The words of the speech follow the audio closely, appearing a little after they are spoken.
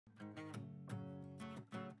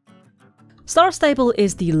StarStable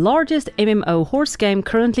is the largest MMO horse game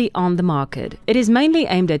currently on the market. It is mainly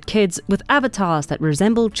aimed at kids with avatars that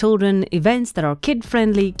resemble children, events that are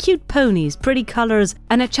kid-friendly, cute ponies, pretty colors,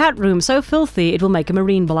 and a chat room so filthy it will make a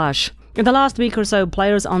marine blush. In the last week or so,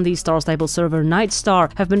 players on the StarStable server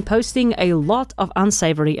Nightstar have been posting a lot of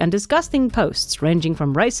unsavory and disgusting posts ranging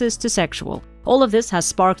from racist to sexual. All of this has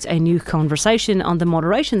sparked a new conversation on the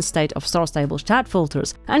moderation state of StarStable's chat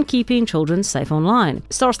filters and keeping children safe online.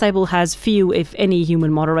 StarStable has few, if any,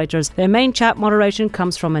 human moderators. Their main chat moderation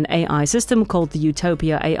comes from an AI system called the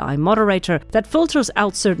Utopia AI moderator that filters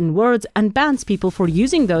out certain words and bans people for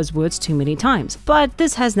using those words too many times. But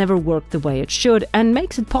this has never worked the way it should and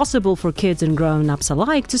makes it possible for kids and grown-ups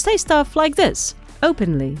alike to say stuff like this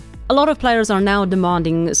openly. A lot of players are now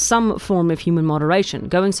demanding some form of human moderation,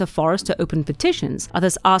 going so far as to open petitions,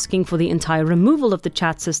 others asking for the entire removal of the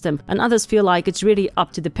chat system, and others feel like it's really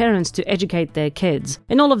up to the parents to educate their kids.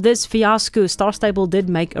 In all of this fiasco, StarStable did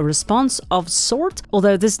make a response of sort,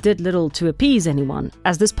 although this did little to appease anyone,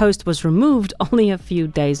 as this post was removed only a few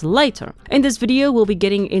days later. In this video, we'll be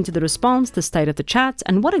getting into the response, the state of the chat,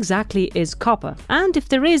 and what exactly is COPPA, and if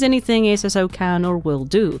there is anything SSO can or will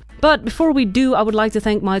do. But before we do, I would like to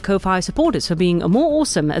thank my Ko-Fi supporters for being more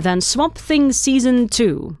awesome than Swamp Thing Season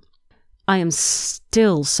 2. I am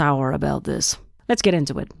still sour about this. Let's get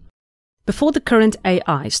into it. Before the current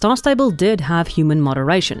AI, StarStable did have human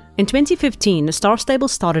moderation. In 2015, StarStable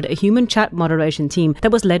started a human chat moderation team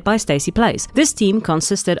that was led by Stacey Place. This team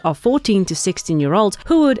consisted of 14 to 16-year-olds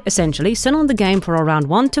who would essentially sit on the game for around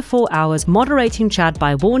 1 to 4 hours, moderating chat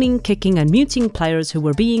by warning, kicking and muting players who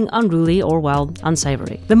were being unruly or, well,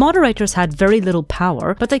 unsavory. The moderators had very little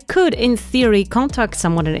power, but they could, in theory, contact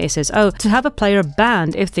someone in SSO to have a player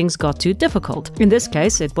banned if things got too difficult. In this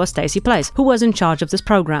case, it was Stacey Place, who was in charge of this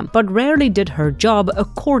program, but rarely did her job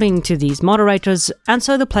according to these moderators, and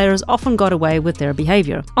so the players often got away with their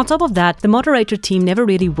behavior. On top of that, the moderator team never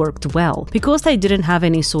really worked well. Because they didn't have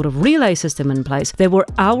any sort of relay system in place, there were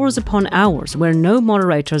hours upon hours where no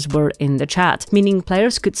moderators were in the chat, meaning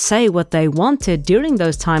players could say what they wanted during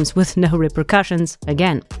those times with no repercussions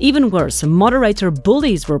again. Even worse, moderator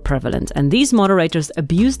bullies were prevalent, and these moderators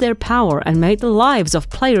abused their power and made the lives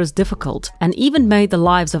of players difficult, and even made the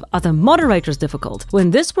lives of other moderators difficult.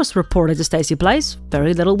 When this was reported to Stacey Place,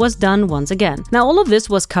 very little was done once again. Now, all of this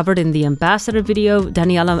was covered in the ambassador video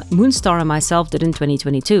Daniela Moonstar and myself did in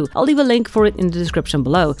 2022. I'll leave a link for it in the description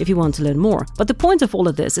below if you want to learn more. But the point of all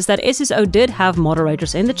of this is that SSO did have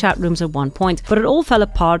moderators in the chat rooms at one point, but it all fell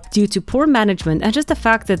apart due to poor management and just the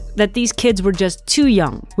fact that these kids were just too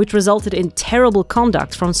young, which resulted in terrible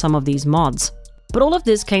conduct from some of these mods. But all of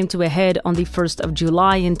this came to a head on the 1st of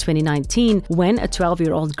July in 2019 when a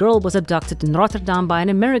 12-year-old girl was abducted in Rotterdam by an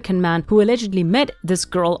American man who allegedly met this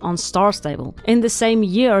girl on StarStable. In the same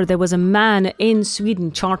year, there was a man in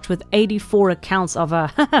Sweden charged with 84 accounts of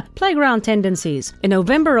playground tendencies. In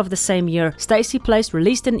November of the same year, Stacey Place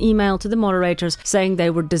released an email to the moderators saying they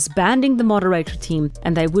were disbanding the moderator team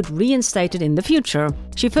and they would reinstate it in the future.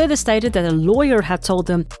 She further stated that a lawyer had told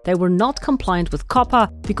them they were not compliant with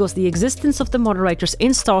COPPA because the existence of the moderators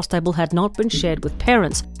in StarStable had not been shared with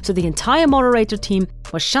parents, so the entire moderator team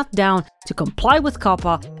was shut down to comply with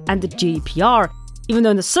COPPA and the GDPR, even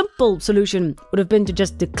though the simple solution would have been to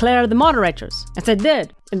just declare the moderators, as they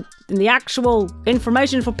did in the actual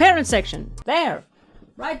information for parents section. There!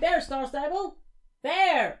 Right there, StarStable!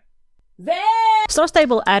 There!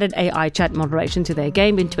 StarStable added AI chat moderation to their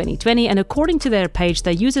game in 2020, and according to their page,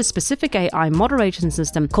 they use a specific AI moderation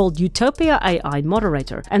system called Utopia AI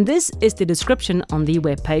Moderator, and this is the description on the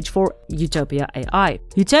webpage for Utopia AI.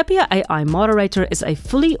 Utopia AI Moderator is a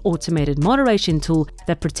fully automated moderation tool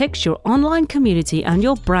that protects your online community and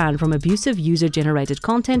your brand from abusive user-generated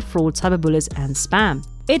content, fraud, cyberbullies, and spam.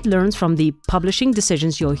 It learns from the publishing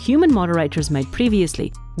decisions your human moderators made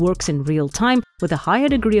previously, works in real time with a higher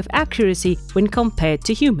degree of accuracy when compared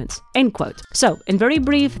to humans. End quote. So, in very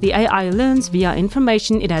brief, the AI learns via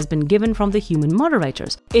information it has been given from the human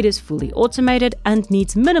moderators. It is fully automated and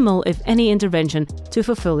needs minimal, if any, intervention to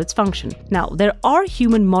fulfill its function. Now, there are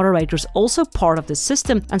human moderators also part of the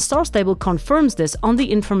system, and StarStable confirms this on the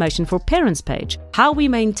information for parents page. How we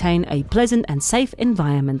maintain a pleasant and safe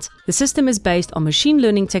environment. The system is based on machine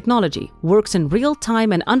learning technology, works in real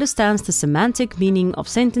time and understands the semantic meaning of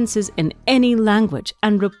sentences in any language,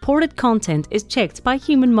 and reported content is checked by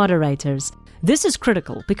human moderators. This is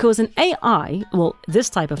critical because an AI, well,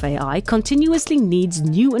 this type of AI, continuously needs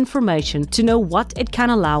new information to know what it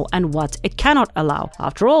can allow and what it cannot allow.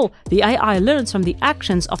 After all, the AI learns from the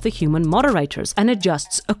actions of the human moderators and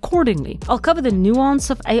adjusts accordingly. I'll cover the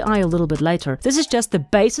nuance of AI a little bit later. This is just the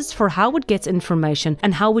basis for how it gets information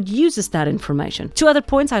and how it uses that information. Two other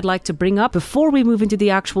points I'd like to bring up before we move into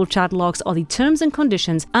the actual chat logs are the terms and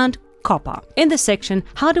conditions and COPPA. In this section,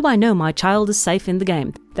 how do I know my child is safe in the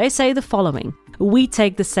game? They say the following. We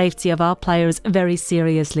take the safety of our players very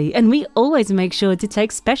seriously, and we always make sure to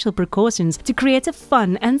take special precautions to create a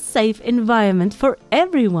fun and safe environment for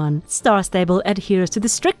everyone. StarStable adheres to the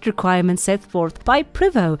strict requirements set forth by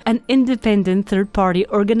Privo, an independent third-party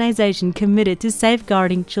organization committed to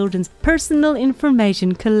safeguarding children's personal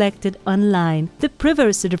information collected online. The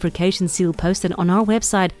Privo certification seal posted on our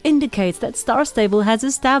website indicates that StarStable has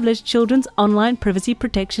established Children's Online Privacy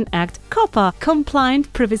Protection Act (COPPA)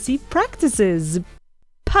 compliant privacy practices.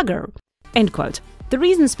 Pugger. End quote. The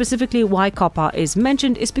reason specifically why COPPA is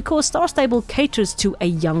mentioned is because StarStable caters to a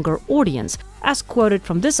younger audience. As quoted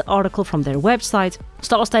from this article from their website,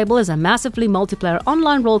 StarStable is a massively multiplayer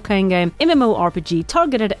online role-playing game MMORPG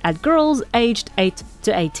targeted at girls aged 8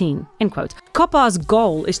 to 18. End quote. COPPA's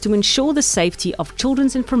goal is to ensure the safety of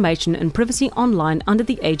children's information and privacy online under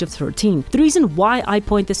the age of 13. The reason why I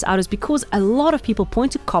point this out is because a lot of people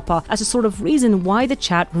point to COPPA as a sort of reason why the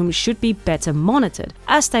chat room should be better monitored.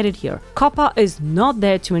 As stated here, COPPA is not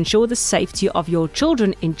there to ensure the safety of your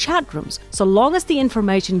children in chat rooms. So long as the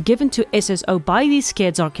information given to SSO by these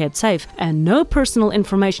kids are kept safe and no personal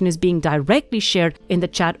information is being directly shared in the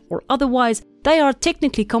chat or otherwise, they are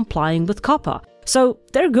technically complying with COPPA. So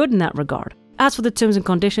they're good in that regard. As for the terms and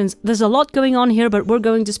conditions, there's a lot going on here, but we're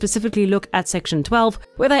going to specifically look at section 12,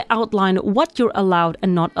 where they outline what you're allowed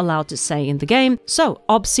and not allowed to say in the game. So,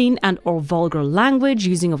 obscene and or vulgar language,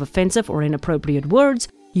 using of offensive or inappropriate words,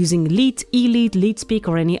 using leet, e-leet, leet speak,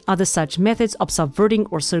 or any other such methods of subverting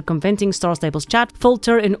or circumventing StarStable's chat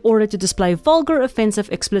filter in order to display vulgar, offensive,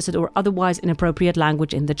 explicit, or otherwise inappropriate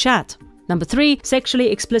language in the chat. Number 3, sexually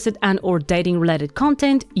explicit and or dating-related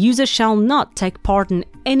content. Users shall not take part in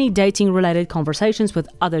any dating-related conversations with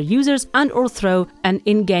other users and or throw an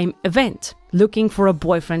in-game event looking for a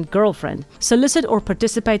boyfriend-girlfriend. Solicit or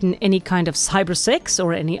participate in any kind of cybersex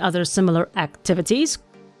or any other similar activities.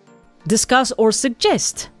 Discuss or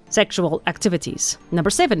suggest sexual activities. Number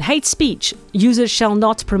 7, hate speech. Users shall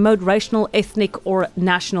not promote racial, ethnic, or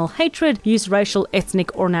national hatred, use racial,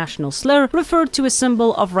 ethnic, or national slur, refer to a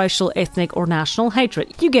symbol of racial, ethnic, or national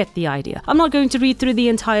hatred. You get the idea. I'm not going to read through the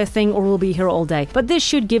entire thing or we'll be here all day, but this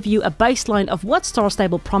should give you a baseline of what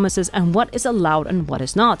StarStable promises and what is allowed and what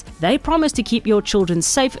is not. They promise to keep your children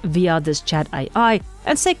safe via this chat AI.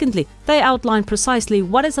 And secondly, they outline precisely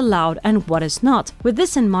what is allowed and what is not. With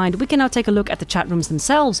this in mind, we can now take a look at the chat rooms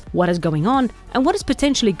themselves, what is going on, and what is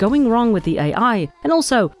potentially going wrong with the AI. And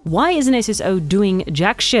also, why isn't SSO doing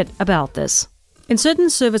jack shit about this? In certain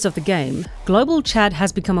servers of the game, global chat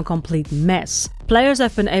has become a complete mess. Players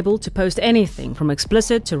have been able to post anything from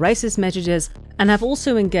explicit to racist messages and have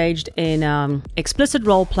also engaged in explicit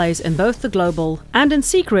role plays in both the global and in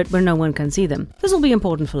secret where no one can see them. This will be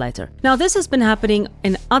important for later. Now, this has been happening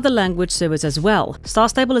in other language servers as well.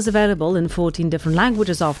 StarStable is available in 14 different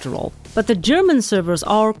languages after all, but the German servers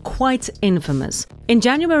are quite infamous. In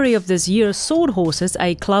January of this year, Sword Horses,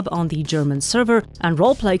 a club on the German server and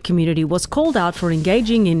roleplay community, was called out for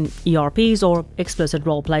engaging in ERPs or explicit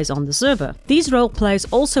roleplays on the server. These roleplays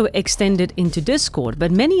also extended into Discord, but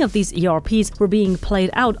many of these ERPs were being played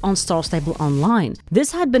out on StarStable Online.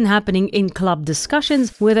 This had been happening in club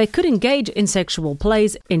discussions where they could engage in sexual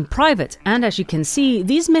plays in private, and as you can see,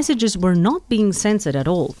 these messages were not being censored at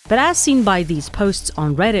all. But as seen by these posts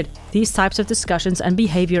on Reddit, these types of discussions and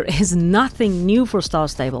behavior is nothing new for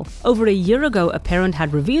StarStable. Over a year ago, a parent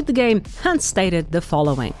had reviewed the game and stated the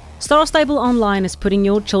following. StarStable Online is putting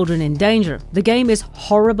your children in danger. The game is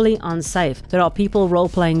horribly unsafe. There are people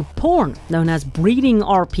role-playing porn, known as breeding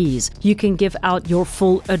RPs. You can give out your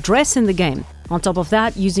full address in the game. On top of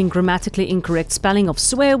that, using grammatically incorrect spelling of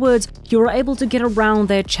swear words, you are able to get around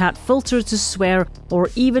their chat filter to swear or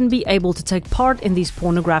even be able to take part in these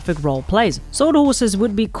pornographic role plays. Sword Horses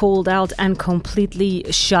would be called out and completely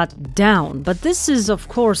shut down, but this is of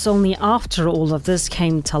course only after all of this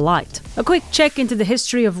came to light. A quick check into the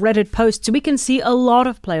history of Reddit posts, we can see a lot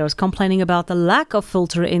of players complaining about the lack of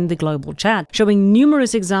filter in the global chat, showing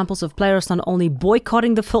numerous examples of players not only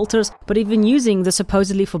boycotting the filters, but even using the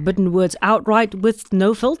supposedly forbidden words outright with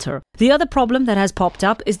no filter. The other problem that has popped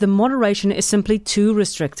up is the moderation is simply too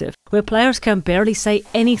restrictive, where players can barely say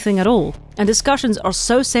anything at all. and discussions are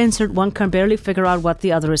so censored one can barely figure out what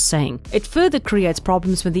the other is saying. It further creates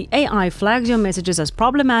problems when the AI flags your messages as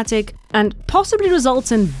problematic and possibly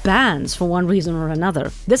results in bans for one reason or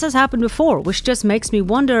another. This has happened before, which just makes me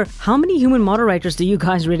wonder, how many human moderators do you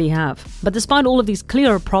guys really have? But despite all of these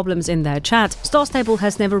clear problems in their chat, StarStable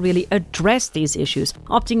has never really addressed these issues,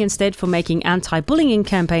 opting instead for making anti-bullying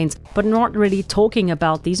campaigns, but not really talking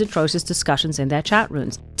about these atrocious discussions in their chat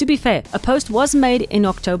rooms. To be fair, a post was made in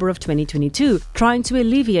October of 2022 trying to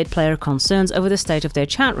alleviate player concerns over the state of their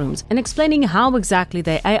chat rooms and explaining how exactly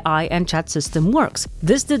their AI and chat system works.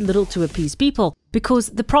 This did little to appease people because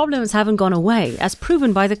the problems haven't gone away, as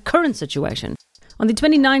proven by the current situation. On the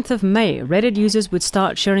 29th of May, Reddit users would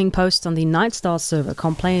start sharing posts on the Nightstar server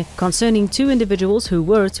concerning two individuals who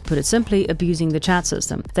were, to put it simply, abusing the chat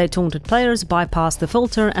system. They taunted players, bypassed the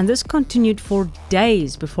filter, and this continued for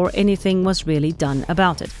days before anything was really done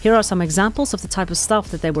about it. Here are some examples of the type of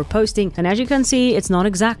stuff that they were posting, and as you can see, it's not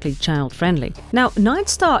exactly child-friendly. Now,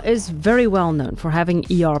 Nightstar is very well known for having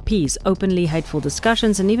ERPs, openly hateful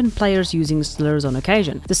discussions, and even players using slurs on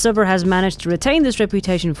occasion. The server has managed to retain this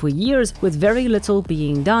reputation for years, with very little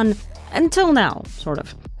being done until now, sort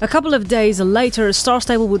of. A couple of days later,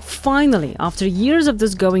 StarStable would finally, after years of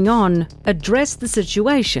this going on, address the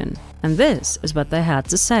situation, and this is what they had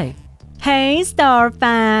to say. Hey Star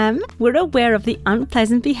fam! We're aware of the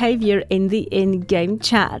unpleasant behavior in the in-game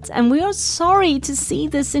chat, and we are sorry to see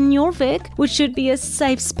this in your Vic, which should be a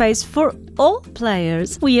safe space for all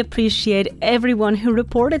players. We appreciate everyone who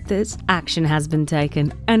reported this. Action has been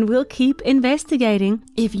taken, and we'll keep investigating.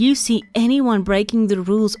 If you see anyone breaking the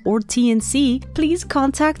rules or TNC, please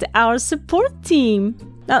contact our support team.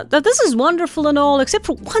 Now, this is wonderful and all, except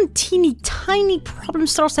for one teeny tiny problem,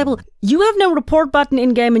 StarStable. You have no report button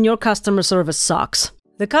in-game and your customer service sucks.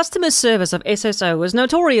 The customer service of SSO is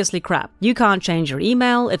notoriously crap. You can't change your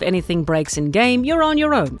email. If anything breaks in-game, you're on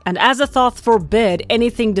your own. And as a thought forbid,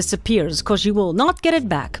 anything disappears, cause you will not get it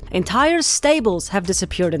back. Entire stables have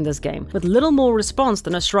disappeared in this game, with little more response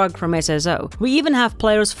than a shrug from SSO. We even have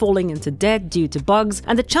players falling into debt due to bugs,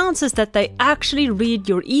 and the chances that they actually read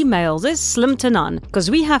your emails is slim to none,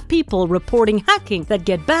 cause we have people reporting hacking that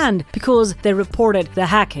get banned because they reported the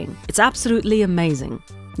hacking. It's absolutely amazing.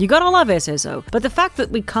 You gotta love SSO, but the fact that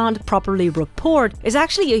we can't properly report is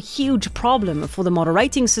actually a huge problem for the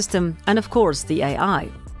moderating system and, of course, the AI.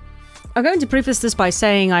 I'm going to preface this by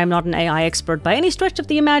saying I am not an AI expert by any stretch of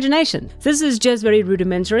the imagination. This is just very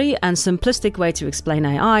rudimentary and simplistic way to explain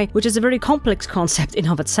AI, which is a very complex concept in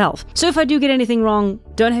of itself. So if I do get anything wrong,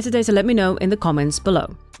 don't hesitate to let me know in the comments below.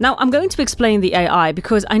 Now, I'm going to explain the AI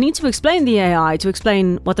because I need to explain the AI to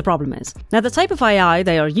explain what the problem is. Now, the type of AI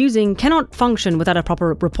they are using cannot function without a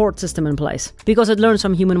proper report system in place, because it learns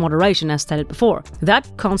from human moderation as stated before. That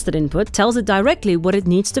constant input tells it directly what it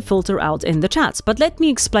needs to filter out in the chats, but let me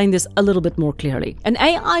explain this a little bit more clearly. An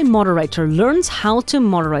AI moderator learns how to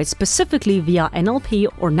moderate specifically via NLP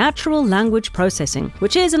or natural language processing,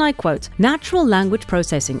 which is, and I quote, "Natural language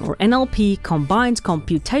processing or NLP combines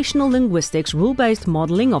computational linguistics, rule-based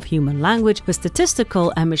modeling of human language with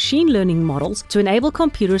statistical and machine learning models to enable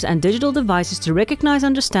computers and digital devices to recognize,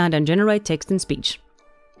 understand, and generate text and speech."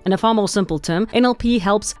 In a far more simple term, NLP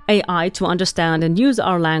helps AI to understand and use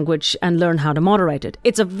our language and learn how to moderate it.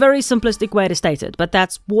 It's a very simplistic way to state it, but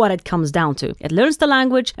that's what it comes down to. It learns the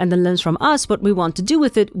language and then learns from us what we want to do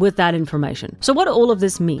with it with that information. So what all of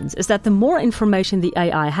this means is that the more information the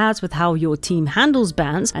AI has with how your team handles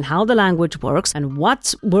bans and how the language works and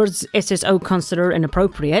what words SSO consider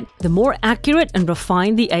inappropriate, the more accurate and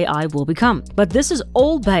refined the AI will become. But this is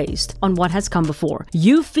all based on what has come before.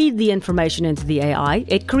 You feed the information into the AI,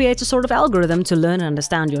 it creates a sort of algorithm to learn and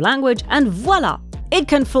understand your language, and voila! It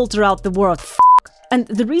can filter out the word f***. And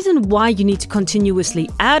the reason why you need to continuously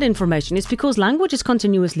add information is because language is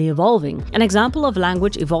continuously evolving. An example of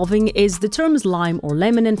language evolving is the terms lime or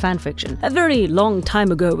lemon in fanfiction. A very long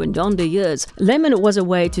time ago in yonder years, lemon was a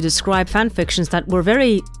way to describe fanfictions that were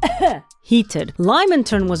very heated. Lime in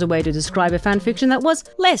turn was a way to describe a fanfiction that was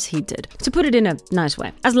less heated, to put it in a nice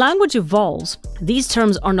way. As language evolves, these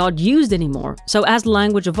terms are not used anymore. So as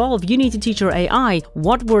language evolves, you need to teach your AI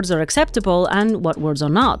what words are acceptable and what words are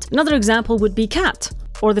not. Another example would be cat,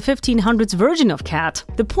 or the 1500s version of cat.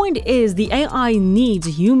 The point is, the AI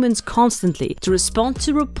needs humans constantly to respond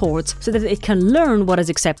to reports so that it can learn what is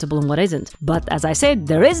acceptable and what isn't. But as I said,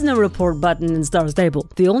 there is no report button in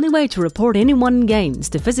StarStable. The only way to report anyone in game is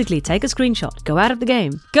to physically take a screenshot, go out of the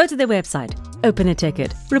game, go to their website, open a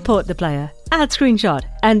ticket, report the player, Add screenshot.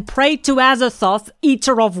 And pray to Azathoth,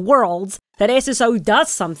 Eater of Worlds, that SSO does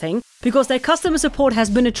something, because their customer support has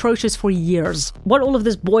been atrocious for years. What all of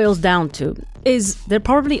this boils down to is there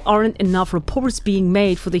probably aren't enough reports being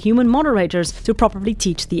made for the human moderators to properly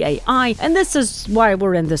teach the AI, and this is why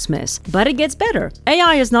we're in this mess. But it gets better.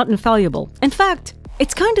 AI is not infallible. In fact,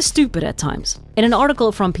 it's kind of stupid at times. In an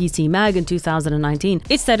article from PCMag in 2019,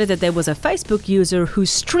 it stated that there was a Facebook user who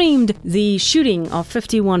streamed the shooting of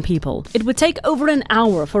 51 people. It would take over an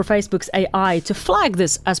hour for Facebook's AI to flag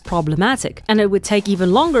this as problematic, and it would take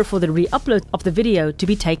even longer for the re-upload of the video to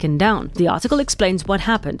be taken down. The article explains what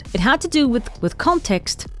happened. It had to do with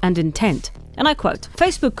context and intent. And I quote,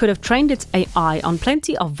 Facebook could have trained its AI on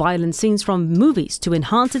plenty of violent scenes from movies to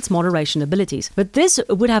enhance its moderation abilities, but this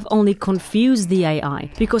would have only confused the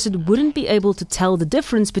AI because it wouldn't be able to tell the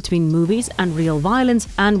difference between movies and real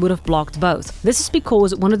violence and would have blocked both. This is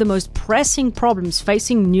because one of the most pressing problems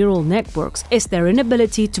facing neural networks is their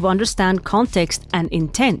inability to understand context and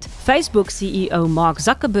intent. Facebook CEO Mark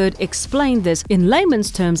Zuckerberg explained this in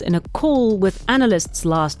layman's terms in a call with analysts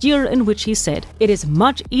last year, in which he said, "It is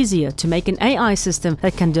much easier to make an AI system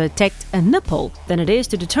that can detect a nipple than it is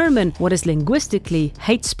to determine what is linguistically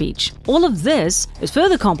hate speech." All of this is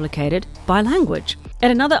further complicated by language. In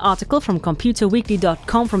another article from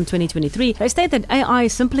computerweekly.com from 2023, they state that AI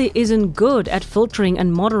simply isn't good at filtering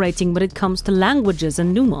and moderating when it comes to languages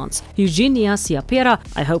and nuance. Eugenia Siapera,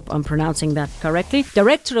 I hope I'm pronouncing that correctly,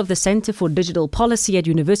 director of the Center for Digital Policy at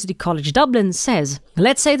University College Dublin, says,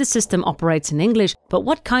 "Let's say the system operates in English, but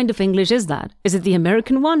what kind of English is that? Is it the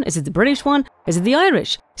American one? Is it the British one? Is it the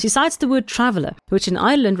Irish?" She cites the word traveller, which in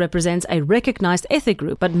Ireland represents a recognized ethnic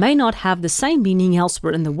group but may not have the same meaning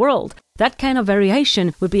elsewhere in the world. That kind of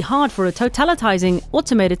variation would be hard for a totalitizing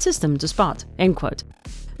automated system to spot. End quote.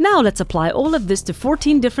 Now let's apply all of this to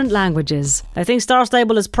 14 different languages. I think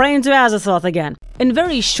StarStable is praying to Azathoth again. In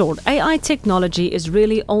very short, AI technology is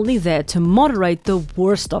really only there to moderate the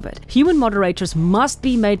worst of it. Human moderators must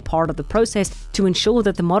be made part of the process to ensure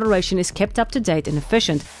that the moderation is kept up to date and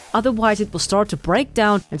efficient. Otherwise, it will start to break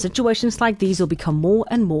down and situations like these will become more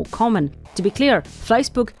and more common. To be clear,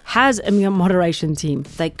 Facebook has a moderation team.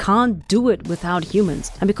 They can't do it without humans.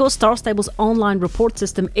 And because StarStable's online report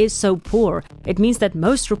system is so poor, it means that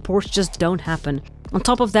most reports just don't happen. On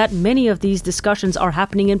top of that, many of these discussions are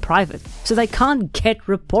happening in private, so they can't get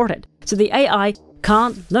reported. So the AI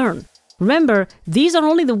can't learn. Remember, these are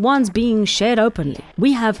only the ones being shared openly.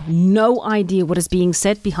 We have no idea what is being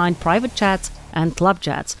said behind private chats and club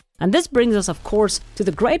chats. And this brings us, of course, to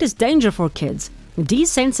the greatest danger for kids: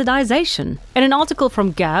 desensitization. In an article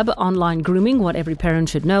from Gab, Online Grooming, What Every Parent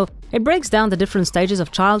Should Know, it breaks down the different stages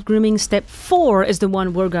of child grooming. Step 4 is the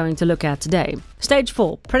one we're going to look at today. Stage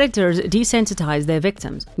 4. Predators desensitize their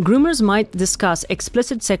victims. Groomers might discuss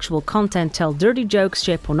explicit sexual content, tell dirty jokes,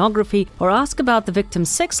 share pornography, or ask about the victim's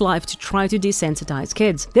sex life to try to desensitize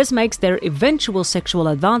kids. This makes their eventual sexual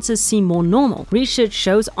advances seem more normal. Research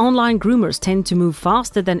shows online groomers tend to move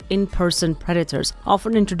faster than in-person predators,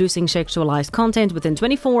 often introducing sexualized content within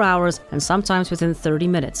 24 hours and sometimes within 30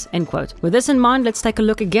 minutes. End quote. With this in mind, let's take a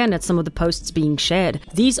look again at some of the posts being shared.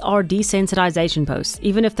 These are desensitization posts.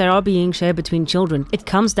 Even if they are being shared between children, it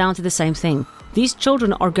comes down to the same thing. These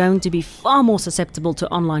children are going to be far more susceptible to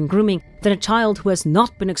online grooming than a child who has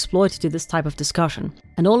not been exploited to this type of discussion.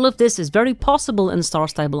 And all of this is very possible in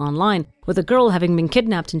StarStable Online, with a girl having been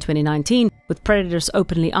kidnapped in 2019, with predators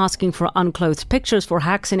openly asking for unclothed pictures for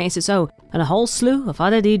hacks in SSO, and a whole slew of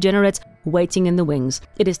other degenerates waiting in the wings.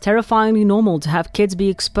 It is terrifyingly normal to have kids be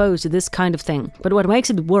exposed to this kind of thing. But what makes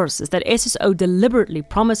it worse is that SSO deliberately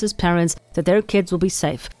promises parents that their kids will be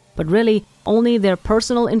safe. But really, only their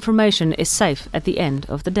personal information is safe at the end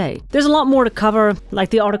of the day. There's a lot more to cover, like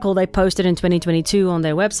the article they posted in 2022 on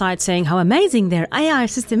their website saying how amazing their AI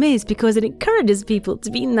system is because it encourages people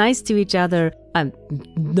to be nice to each other. I'm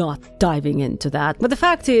not diving into that. But the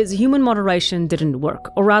fact is, human moderation didn't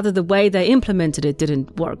work, or rather the way they implemented it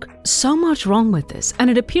didn't work. So much wrong with this, and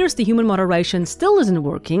it appears the human moderation still isn't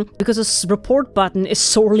working because a report button is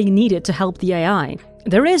sorely needed to help the AI.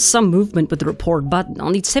 There is some movement with the report button.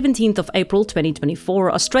 On the 17th of April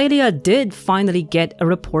 2024, Australia did finally get a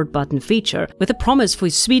report button feature, with a promise for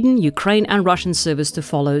Sweden, Ukraine and Russian servers to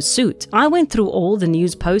follow suit. I went through all the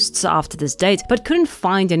news posts after this date, but couldn't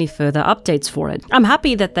find any further updates for it. I'm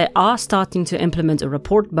happy that they are starting to implement a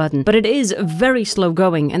report button, but it is very slow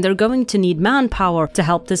going and they're going to need manpower to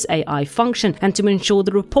help this AI function and to ensure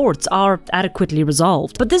the reports are adequately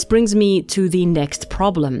resolved. But this brings me to the next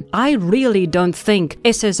problem. I really don't think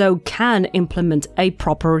SSO can implement a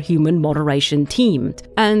proper human moderation team.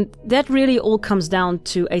 And that really all comes down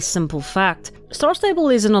to a simple fact.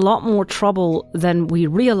 StarStable is in a lot more trouble than we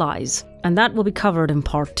realize, and that will be covered in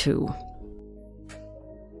part 2.